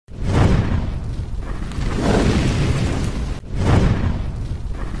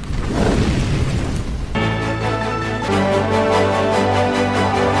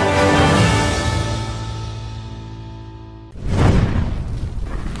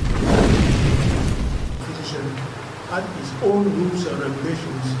had its own rules and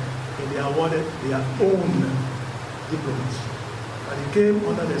regulations, and they awarded their own diplomas. And it came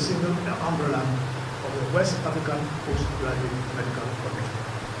under the single umbrella of the West African Postgraduate Medical College.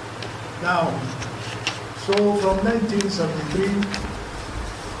 Now, so from 1973,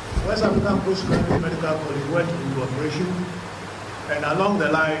 West African Postgraduate Medical College went into operation, and along the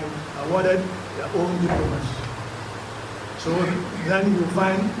line awarded their own diplomas. So then you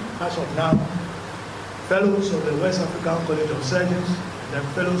find, as of now, fellows of the West African College of Surgeons and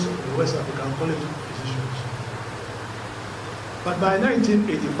fellows of the West African College of Physicians. But by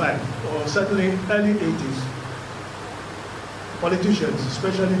 1985, or certainly early 80s, politicians,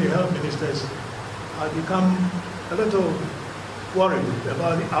 especially the health ministers, had become a little worried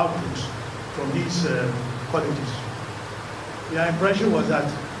about the outputs from these colleges. Their impression was that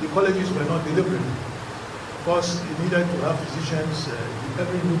the colleges were not delivering. Of course, they needed to have physicians in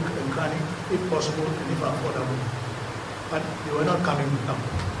every nook and cranny, if possible and if affordable. But they were not coming up.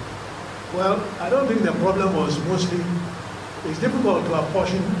 Well, I don't think the problem was mostly, it's difficult to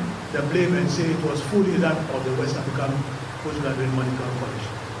apportion the blame and say it was fully that of the West African Postgraduate Medical College.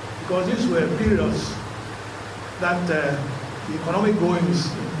 Because these were periods that the economic goings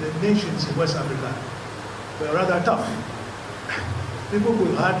in the nations in West Africa were rather tough. People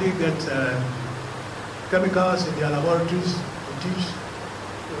could hardly get chemicals in their laboratories to teach.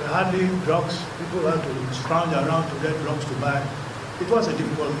 There were hardly drugs. People had to scrounge around to get drugs to buy. It was a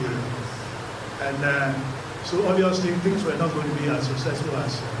difficult period. And so obviously things were not going to be as successful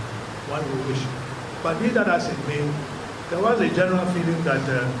as one would wish. But be that as it may, there was a general feeling that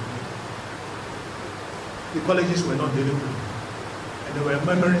the colleges were not delivering. And there were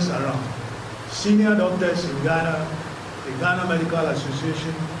memories around. Senior doctors in Ghana, the Ghana Medical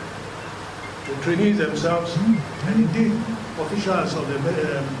Association, the trainees themselves, and indeed officials of the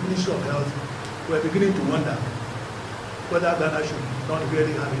Ministry of Health were beginning to wonder whether Ghana should not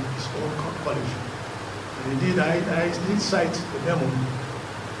really have its own college. And indeed, I did cite the memo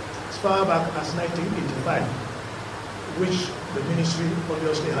as far back as 1985, which the ministry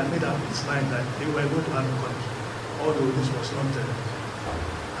obviously had made up its mind that they were going to have a college, although this was not,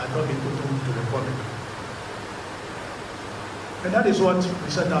 had not been put to the public. And that is what we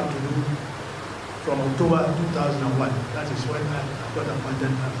set out to do from October 2001. That is when I got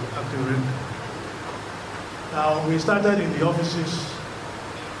appointed as the acting rector. Now, we started in the offices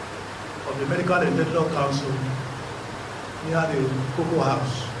of the Medical and Dental Council near the Cocoa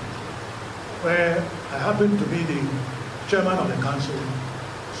House, where I happened to be the chairman of the council,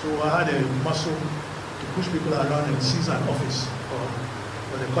 so I had a muscle to push people around and seize an office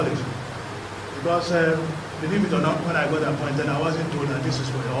for the college. Because, believe it or not, when I got appointed, I wasn't told that this is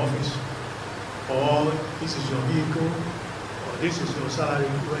for your office, or this is your vehicle, or this is your salary.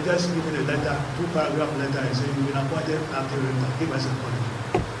 You were just given a letter, 2-paragraph letter, and saying you've been appointed acting rector, give us a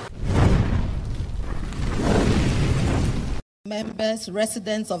college. Members,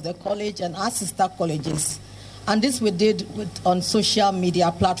 residents of the college and our sister colleges. And this we did on social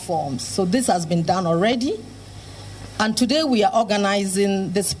media platforms. So this has been done already. And today we are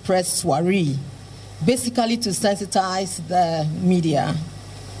organizing this press soiree, basically to sensitize the media.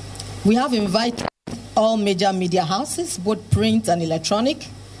 We have invited all major media houses, both print and electronic,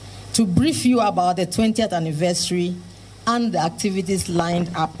 to brief you about the 20th anniversary and the activities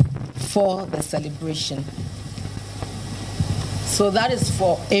lined up for the celebration. So that is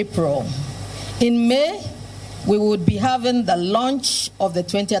for April. In May, we would be having the launch of the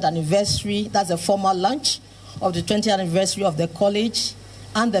 20th anniversary. That's a formal launch of the 20th anniversary of the college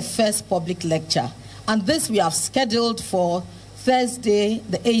and the first public lecture. And this we have scheduled for Thursday,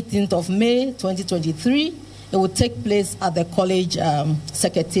 the 18th of May, 2023. It will take place at the college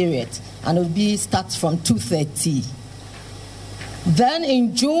secretariat, and it will start from 2:30. Then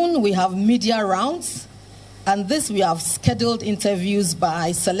in June, we have media rounds. And this we have scheduled interviews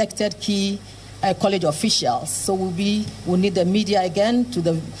by selected key college officials. So we'll need the media again to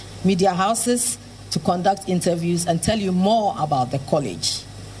the media houses to conduct interviews and tell you more about the college.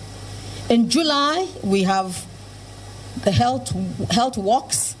 In July, we have the health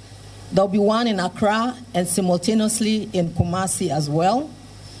walks. There'll be one in Accra and simultaneously in Kumasi as well.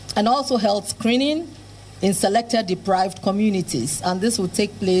 And also health screening in selected deprived communities. And this will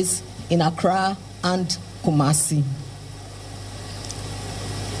take place in Accra and Kumasi.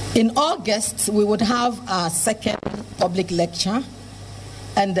 In August, we would have our second public lecture,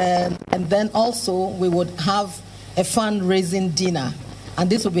 and then also we would have a fundraising dinner, and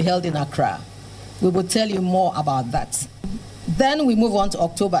this will be held in Accra. We will tell you more about that. Then we move on to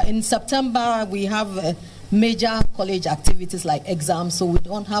October. In September, we have major college activities like exams, so we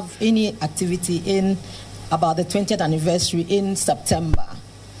don't have any activity in about the 20th anniversary in September.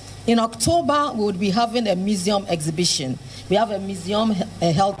 In October, we would be having a museum exhibition. We have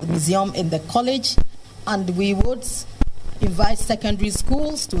a health museum in the college, and we would invite secondary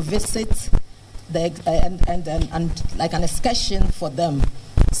schools to visit and like an excursion for them.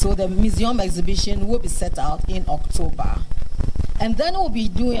 So the museum exhibition will be set out in October. And then we'll be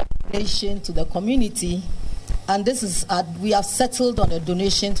doing a donation to the community, and this is, we have settled on a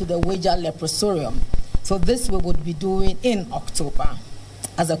donation to the Wager Leprosarium. So this we would be doing in October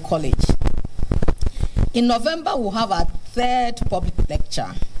as a college. In November, we'll have our third public lecture.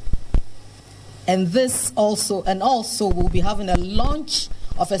 And also we'll be having a launch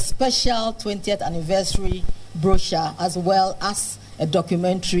of a special 20th anniversary brochure, as well as a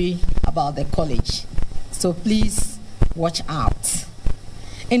documentary about the college. So please watch out.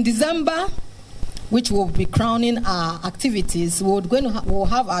 In December, which will be crowning our activities, we'll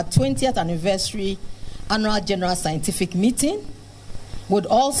have our 20th anniversary annual general scientific meeting. We'll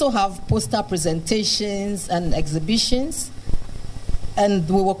also have poster presentations and exhibitions, and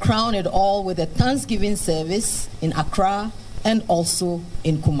we will crown it all with a Thanksgiving service in Accra and also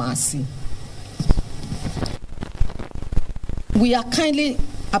in Kumasi. We are kindly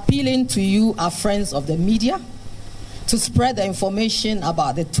appealing to you, our friends of the media, to spread the information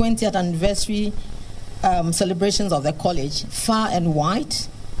about the 20th anniversary celebrations of the college far and wide,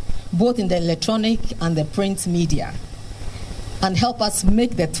 both in the electronic and the print media, and help us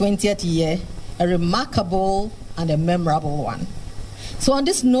make the 20th year a remarkable and a memorable one. So on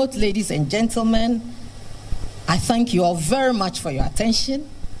this note, ladies and gentlemen, I thank you all very much for your attention,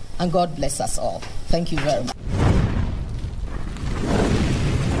 and God bless us all. Thank you very much.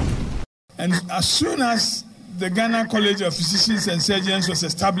 And as soon as the Ghana College of Physicians and Surgeons was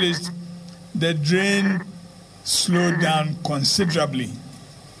established, the drain slowed down considerably.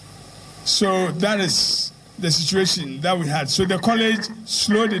 So that is the situation that we had. So the college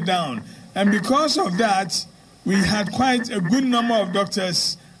slowed it down. And because of that, we had quite a good number of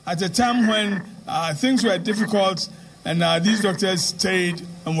doctors at a time when things were difficult, and these doctors stayed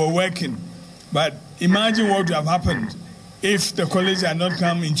and were working. But imagine what would have happened if the college had not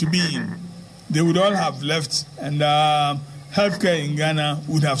come into being. They would all have left, and healthcare in Ghana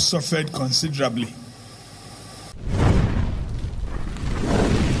would have suffered considerably.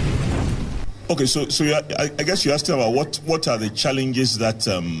 Okay, so I guess you asked about what are the challenges that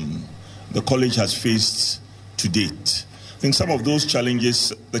the college has faced to date. I think some of those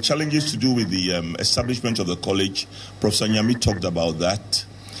challenges, the challenges to do with the establishment of the college, Professor Nyami talked about that.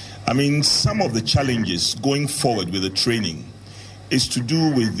 I mean, some of the challenges going forward with the training is to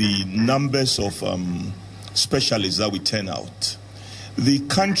do with the numbers of specialists that we turn out. The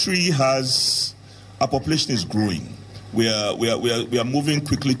country our population is growing. We are moving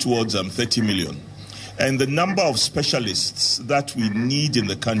quickly towards 30 million. And the number of specialists that we need in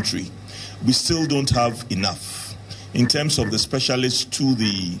the country, we still don't have enough in terms of the specialists to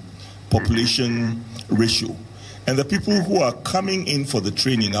the population ratio. And the people who are coming in for the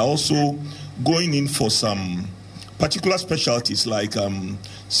training are also going in for some particular specialties like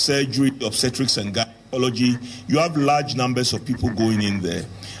surgery, obstetrics, and gynecology. You have large numbers of people going in there.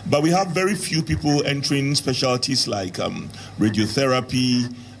 But we have very few people entering specialties like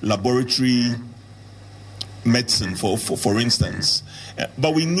radiotherapy, laboratory medicine, for instance.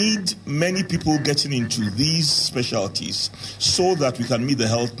 But we need many people getting into these specialties so that we can meet the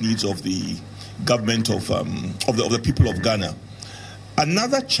health needs of the government of the people of Ghana.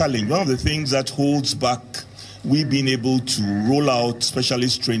 Another challenge, one of the things that holds back we being able to roll out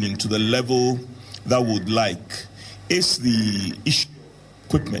specialist training to the level that we would like, is the issue of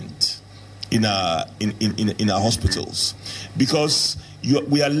equipment in our hospitals, because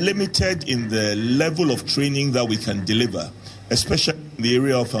we are limited in the level of training that we can deliver, especially in the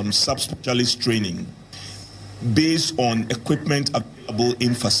area of subspecialist training, based on equipment available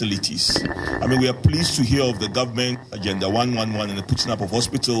in facilities. I mean, we are pleased to hear of the government Agenda 111 and the putting up of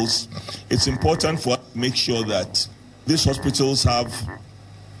hospitals. It's important for us to make sure that these hospitals have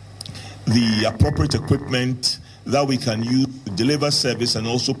the appropriate equipment that we can use to deliver service and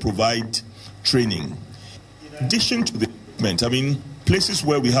also provide training. In addition to the equipment, I mean, places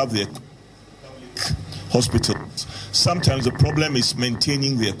where we have the hospitals, sometimes the problem is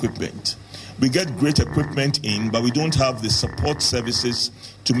maintaining the equipment. We get great equipment in, but we don't have the support services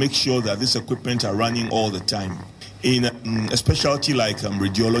to make sure that this equipment are running all the time. In a specialty like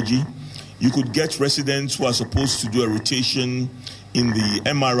radiology, you could get residents who are supposed to do a rotation in the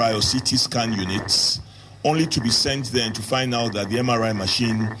MRI or CT scan units, only to be sent there and to find out that the MRI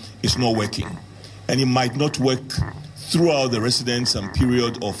machine is not working. And it might not work throughout the residents'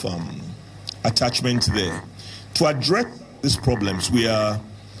 period of attachment there. To address these problems,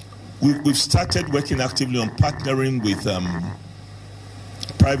 we've started working actively on partnering with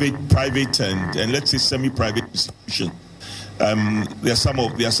private and let's say semi-private institutions. There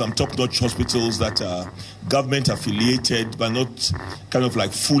are some top-notch hospitals that are government affiliated but not kind of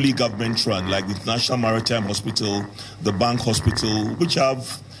like fully government run, like the International Maritime Hospital, the Bank Hospital, which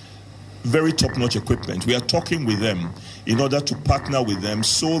have very top-notch equipment. We are talking with them in order to partner with them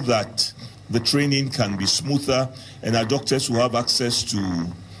so that the training can be smoother and our doctors will have access to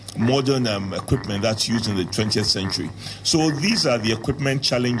modern equipment that's used in the 20th century. So these are the equipment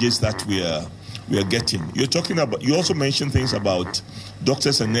challenges that we are getting. You also mentioned things about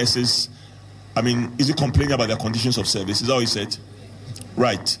doctors and nurses. I mean, is it complaining about their conditions of service? Is that what you said?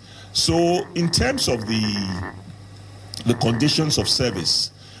 Right. So in terms of the conditions of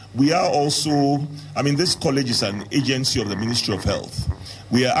service, we are also, I mean, this college is an agency of the Ministry of Health.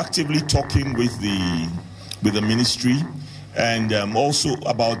 We are actively talking with the ministry and also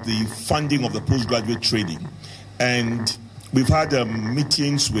about the funding of the postgraduate training. And we've had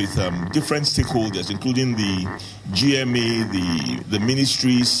meetings with different stakeholders, including the GMA, the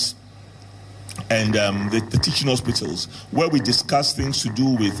ministries, and the teaching hospitals, where we discuss things to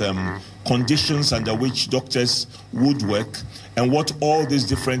do with conditions under which doctors would work and what all these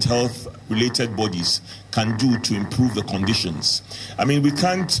different health-related bodies can do to improve the conditions. I mean, we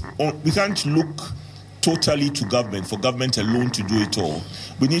can't look totally to government, for government alone to do it all.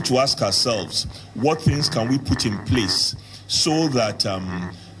 We need to ask ourselves, what things can we put in place so that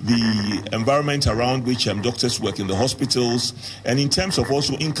the environment around which doctors work in the hospitals, and in terms of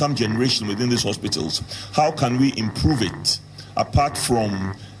also income generation within these hospitals, how can we improve it apart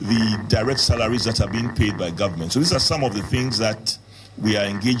from the direct salaries that are being paid by government? So these are some of the things that we are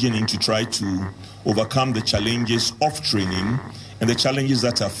engaging in to try to overcome the challenges of training and the challenges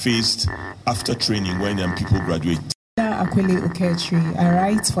that are faced after training when people graduate. Akwele Oketri, I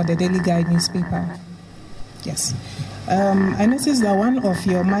write for the Daily Guide newspaper. Yes. I noticed that one of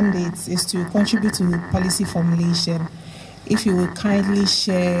your mandates is to contribute to policy formulation. If you would kindly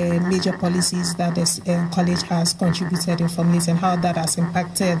share major policies that the college has contributed in formulating, how that has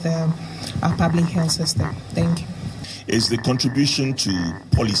impacted our public health system. Thank you. Is the contribution to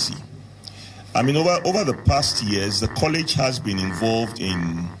policy. I mean, over the past years, the college has been involved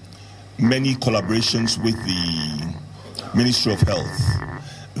in many collaborations with the Ministry of Health.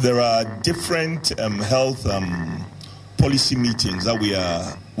 There are different health policy meetings that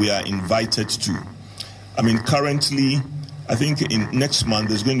we are invited to. I mean, currently, I think in next month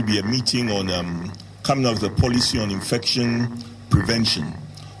there's going to be a meeting on coming out of the policy on infection prevention,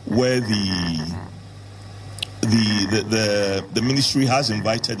 where the ministry has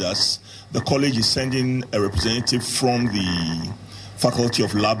invited us. The college is sending a representative from the Faculty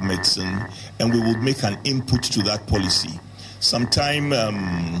of Lab Medicine, and we will make an input to that policy. Sometime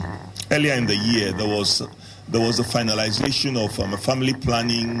earlier in the year, there was a finalization of a family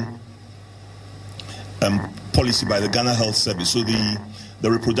planning policy by the Ghana Health Service. So the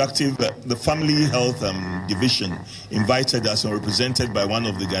family health division invited us and represented by one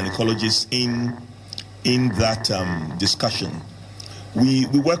of the gynecologists in that discussion. We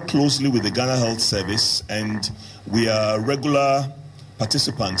work closely with the Ghana Health Service, and we are regular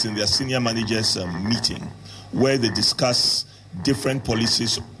participants in their senior managers meeting, where they discuss different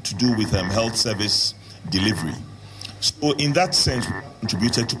policies to do with health service delivery. So in that sense, we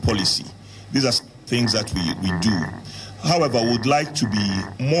contributed to policy. These are things that we do. However, we would like to be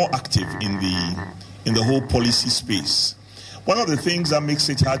more active in the whole policy space. One of the things that makes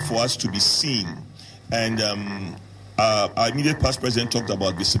it hard for us to be seen, and our immediate past president talked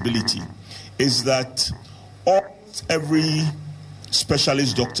about visibility, is that every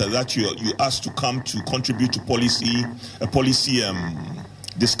specialist doctor that you ask to come to contribute to policy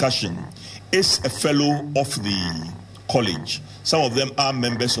discussion is a fellow of the college. Some of them are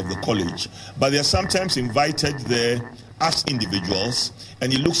members of the college, but they are sometimes invited there as individuals,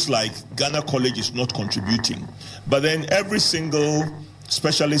 and it looks like Ghana College is not contributing. But then every single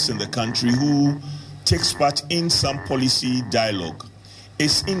specialist in the country who takes part in some policy dialogue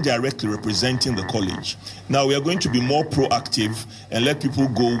is indirectly representing the college. Now we are going to be more proactive and let people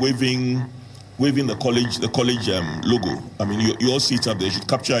go waving the college logo. I mean, you all see it up there. You should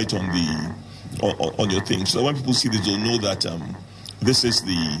capture it on your thing, so when people see this, they'll know that this is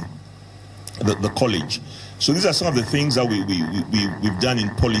the college. So these are some of the things that we've done in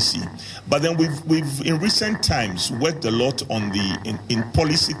policy. But then we've in recent times worked a lot on in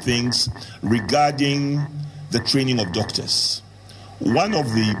policy things regarding the training of doctors. One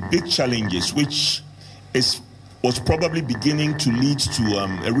of the big challenges, which is was probably beginning to lead to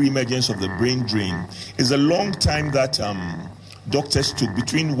a re-emergence of the brain drain. It's a long time that doctors took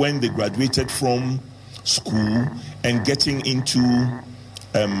between when they graduated from school and getting into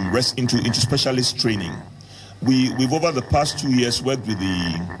specialist training. We've over the past 2 years worked with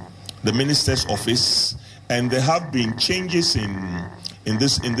the minister's office, and there have been changes in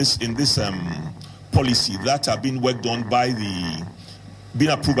this policy that have been worked on been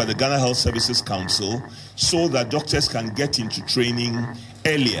approved by the Ghana Health Services Council, so that doctors can get into training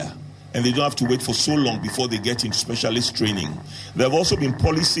earlier and they don't have to wait for so long before they get into specialist training. There have also been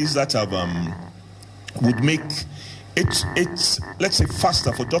policies that have would make it, let's say,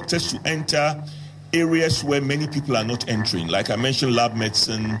 faster for doctors to enter areas where many people are not entering. Like I mentioned, lab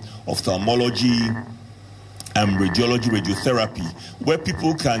medicine, ophthalmology, radiology, radiotherapy, where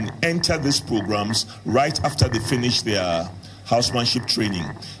people can enter these programs right after they finish their housemanship training.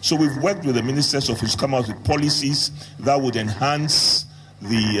 So we've worked with the minister's office to come out with policies that would enhance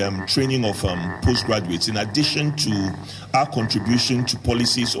the training of postgraduates, in addition to our contribution to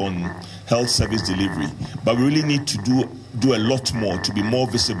policies on health service delivery. But we really need to do a lot more to be more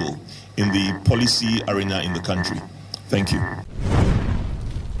visible in the policy arena in the country. Thank you.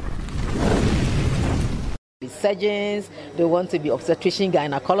 Surgeons, they want to be obstetrician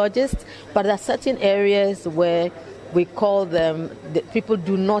gynecologists, but there are certain areas where we call them, people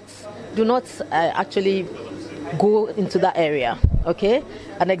do not actually go into that area. Okay,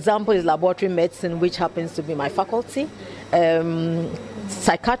 an example is laboratory medicine, which happens to be my faculty,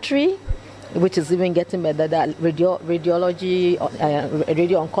 psychiatry, which is even getting better, radiology,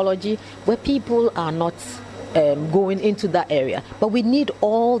 radio oncology, where people are not going into that area. But we need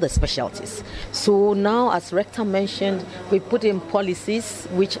all the specialties. So now, as Rector mentioned, we put in policies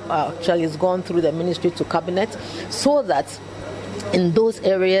which actually has gone through the ministry to cabinet, so that in those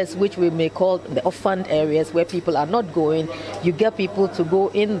areas which we may call the orphaned areas where people are not going, you get people to go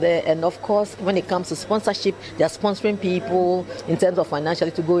in there. And of course, when it comes to sponsorship, they are sponsoring people in terms of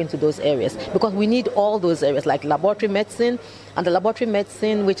financially to go into those areas, because we need all those areas, like laboratory medicine. And the laboratory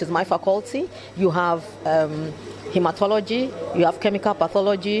medicine, which is my faculty, you have hematology, you have chemical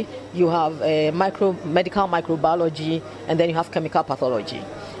pathology, you have medical microbiology, and then you have chemical pathology.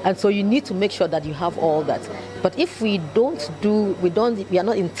 And so you need to make sure that you have all that. But if we are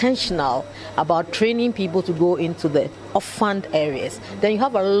not intentional about training people to go into the orphaned areas, then you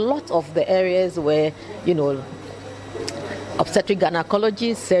have a lot of the areas where, obstetric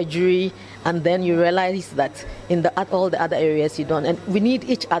gynecology, surgery, and then you realize that in all the other areas you don't. And we need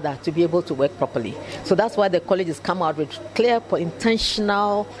each other to be able to work properly. So that's why the college has come out with clear,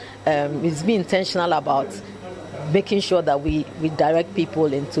 intentional, it's being intentional about making sure that we direct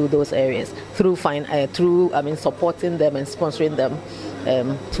people into those areas through supporting them and sponsoring them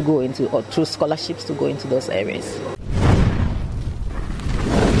to go into, or through scholarships to go into those areas.